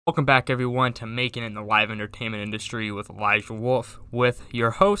Welcome back, everyone, to Making It in the Live Entertainment Industry with Elijah Wolf, with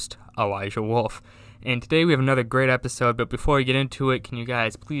your host, Elijah Wolf. And today we have another great episode, but before we get into it, can you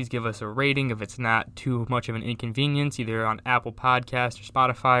guys please give us a rating if it's not too much of an inconvenience, either on Apple Podcasts or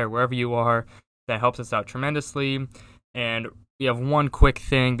Spotify or wherever you are. That helps us out tremendously. And we have one quick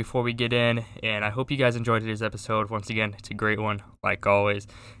thing before we get in, and I hope you guys enjoyed today's episode. Once again, it's a great one, like always.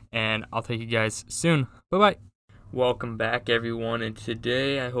 And I'll take you guys soon. Bye-bye. Welcome back, everyone, and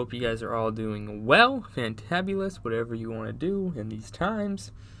today I hope you guys are all doing well, fantabulous, whatever you want to do in these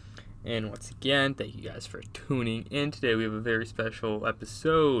times. And once again, thank you guys for tuning in. Today we have a very special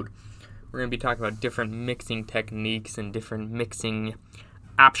episode. We're going to be talking about different mixing techniques and different mixing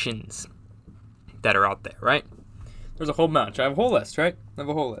options that are out there, right? There's a whole bunch. I have a whole list, right? I have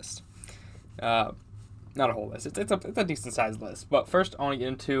a whole list. Not a whole list. It's a decent-sized list. But first, I want to get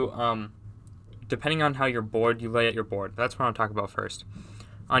into depending on how you lay out your board. That's what I'm talking about first,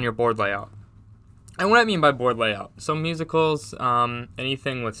 on your board layout. And what I mean by board layout, so musicals,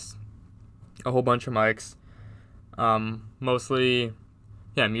 anything with a whole bunch of mics, mostly,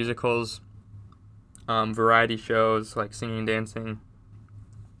 musicals, variety shows like singing and dancing,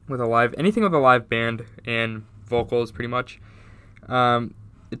 anything with a live band and vocals, pretty much.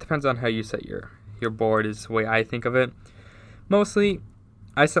 It depends on how you set your board, is the way I think of it. Mostly,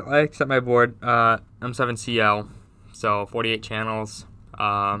 I set my board M7CL, so 48 channels,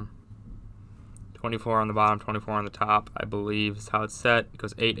 24 on the bottom, 24 on the top, I believe is how it's set. It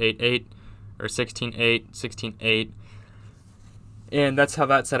goes 8, or 16, 8, and that's how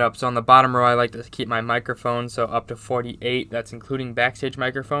that's set up. So on the bottom row, I like to keep my microphones, so up to 48. That's including backstage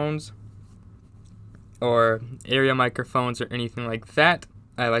microphones or area microphones or anything like that.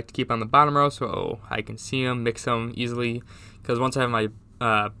 I like to keep on the bottom row so I can see them, mix them easily, because once I have my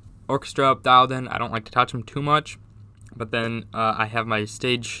orchestra up dialed in, I don't like to touch them too much. But then I have my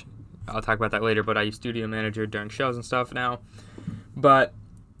stage, I'll talk about that later, but I use Studio Manager during shows and stuff now. And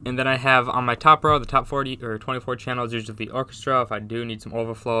then I have on my top row, the top 40 or 24 channels, usually the orchestra. If I do need some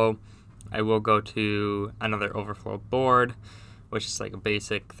overflow, I will go to another overflow board, which is like a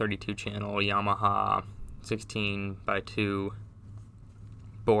basic 32 channel Yamaha 16x2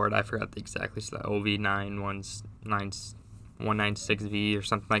 board. I forgot the exactly, so the OV196V or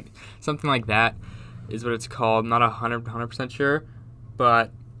something like that is what it's called. Not 100% sure,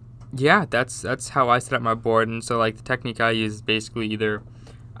 but yeah, that's how I set up my board. And so like the technique I use is basically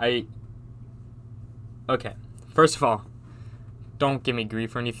first of all, don't give me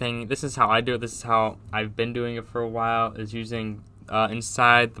grief or anything. This is how I do it. This is how I've been doing it for a while, is using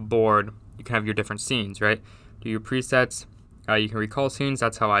inside the board you can have your different scenes, right? Do your presets, you can recall scenes.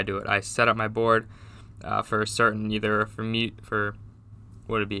 That's how I do it. I set up my board for a certain,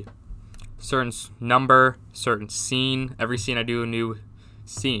 certain number, certain scene. Every scene I do a new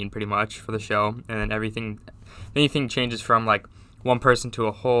scene pretty much for the show, and then anything changes from like one person to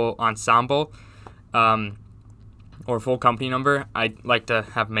a whole ensemble or full company number. I like to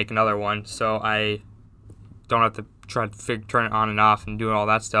make another one, so I don't have to try to turn it on and off and do all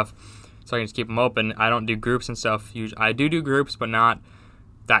that stuff, so I can just keep them open. I don't do groups and stuff. I do groups, but not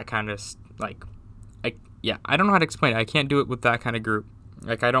that kind of I don't know how to explain it. I can't do it with that kind of group.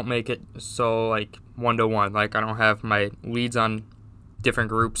 Like, I don't make it so, like, one-to-one. Like, I don't have my leads on different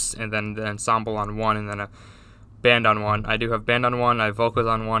groups and then the ensemble on one and then a band on one. I do have band on one, I have vocals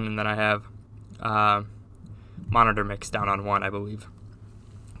on one, and then I have monitor mix down on one, I believe,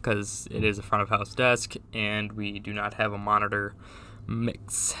 because it is a front-of-house desk, and we do not have a monitor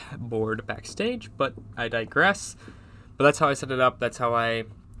mix board backstage, but I digress. But that's how I set it up. That's how I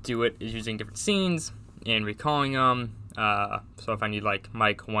do it, is using different scenes and recalling them. So if I need like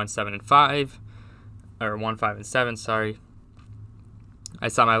mic 1, 7, and 5, or 1, 5, and 7, sorry, I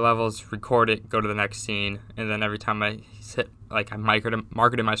set my levels, record it, go to the next scene, and then every time I hit, I mark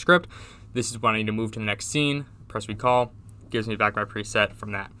it in my script, this is when I need to move to the next scene, press recall, gives me back my preset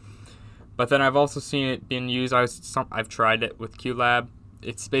from that. But then I've also seen it being used, I've tried it with QLab.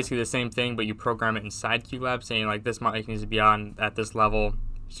 It's basically the same thing, but you program it inside QLab, saying like this mic needs to be on at this level.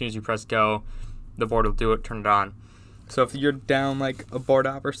 As soon as you press go, the board will do it, turn it on. So if you're down like a board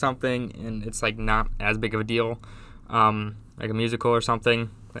op or something and it's like not as big of a deal, like a musical or something,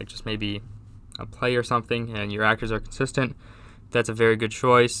 like just maybe a play or something, and your actors are consistent, that's a very good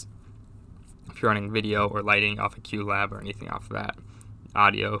choice. If you're running video or lighting off of QLab or anything off of that,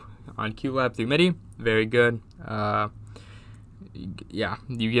 audio on QLab through MIDI, very good.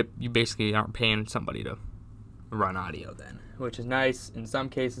 You basically aren't paying somebody to run audio then, which is nice. In some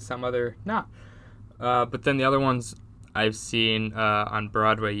cases, some other not. But then the other ones I've seen on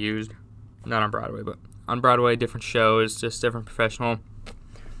Broadway used, not on Broadway, but on Broadway, different shows, just different professional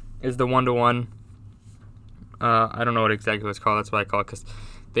is the 1-to-1. I don't know what exactly it's called. That's what I call it because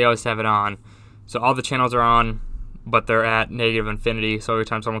they always have it on. So all the channels are on, but they're at negative infinity. So every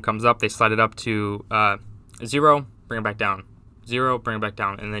time someone comes up, they slide it up to 0, bring it back down. 0, bring it back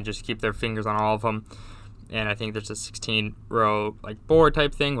down, and then just keep their fingers on all of them. And I think there's a 16-row like board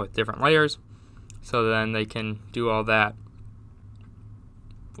type thing with different layers. So then they can do all that.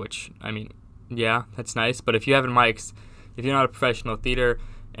 Which, I mean, yeah, that's nice. But if you have mics, if you're not a professional theater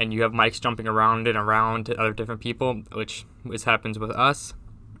and you have mics jumping around and around to other different people, which happens with us,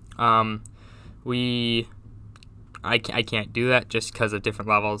 I can't do that just because of different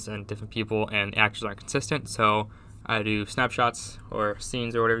levels and different people, and actors aren't consistent. So I do snapshots or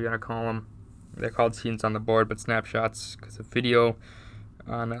scenes or whatever you want to call them. They're called scenes on the board, but snapshots because of video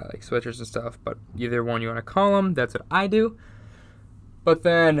on like switchers and stuff. But either one you want to call them, that's what I do. But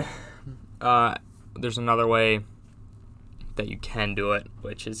then there's another way that you can do it,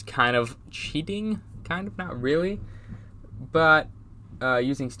 which is kind of cheating, kind of, not really, but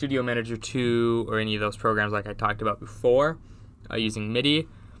using Studio Manager 2 or any of those programs like I talked about before, using MIDI.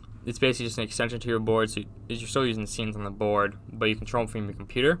 It's basically just an extension to your board, so you're still using the scenes on the board, but you control them from your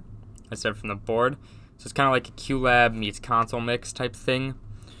computer instead of from the board. So it's kind of like a QLab meets console mix type thing.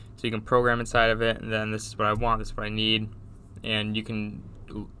 So you can program inside of it, and then this is what I want, this is what I need, and you can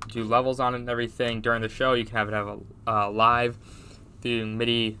do levels on it and everything. During the show, you can have it have a live through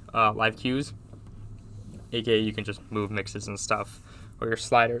MIDI live cues, aka you can just move mixes and stuff or your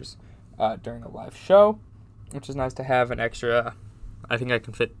sliders during a live show, which is nice to have an extra. I think I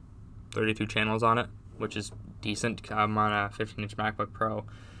can fit 32 channels on it, which is decent. I'm on a 15-inch MacBook Pro,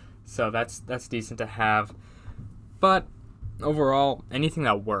 so that's decent to have. But overall, anything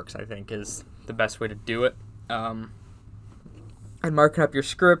that works, I think, is the best way to do it. And marking up your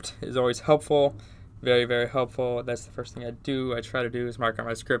script is always helpful, very, very helpful. That's the first thing I do. I try to do is mark out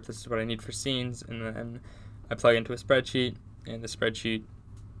my script. This is what I need for scenes, and then I plug into a spreadsheet, and the spreadsheet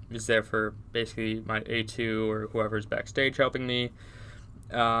is there for basically my A2 or whoever's backstage helping me.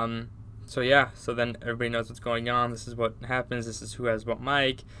 So yeah, so then everybody knows what's going on. This is what happens. This is who has what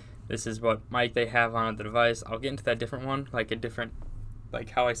mic. This is what mic they have on the device. I'll get into that different one, like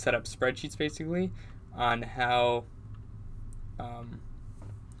how I set up spreadsheets basically, on how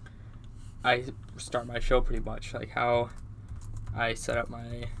I start my show pretty much, like how I set up.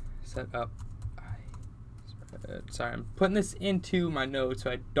 Sorry, I'm putting this into my notes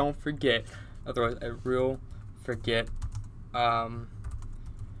so I don't forget. Otherwise, I will forget. Sorry,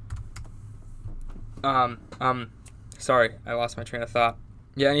 I lost my train of thought.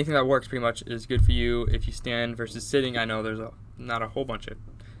 Yeah, anything that works pretty much is good for you. If you stand versus sitting, I know there's not a whole bunch of.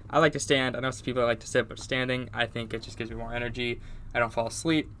 I like to stand. I know some people that like to sit, but standing, I think it just gives me more energy. I don't fall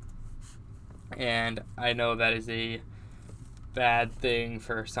asleep, and I know that is a bad thing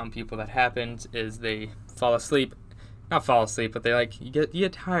for some people that happens, is they fall asleep. Not fall asleep, but they you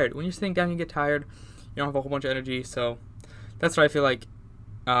get tired. When you're sitting down, you get tired. You don't have a whole bunch of energy, so that's what I feel like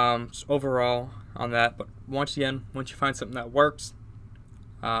overall on that. But once you find something that works,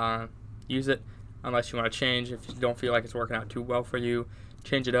 use it. Unless you want to change, if you don't feel like it's working out too well for you,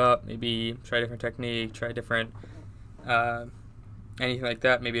 change it up. Maybe try a different technique, try a different anything like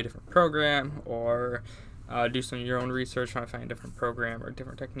that. Maybe a different program, or do some of your own research, trying to find a different program or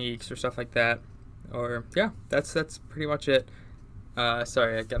different techniques or stuff like that. Or yeah, that's pretty much it.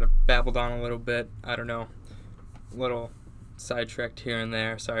 Sorry, I got babbled on a little bit. I don't know, a little sidetracked here and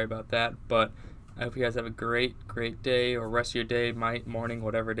there. Sorry about that, but I hope you guys have a great day, or rest of your day, night, morning,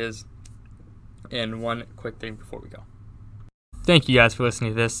 whatever it is. And one quick thing before we go. Thank you guys for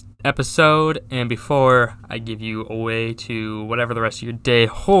listening to this episode. And before I give you away to whatever the rest of your day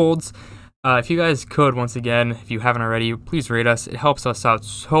holds, if you guys could, once again, if you haven't already, please rate us. It helps us out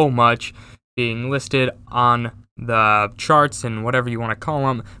so much being listed on the charts and whatever you want to call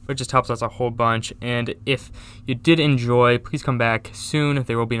them, but it just helps us a whole bunch. And if you did enjoy, please come back soon.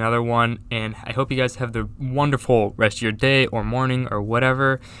 There will be another one, and I hope you guys have the wonderful rest of your day or morning or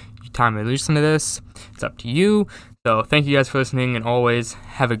whatever time to listen to this. It's up to you. So thank you guys for listening, and always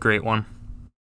have a great one.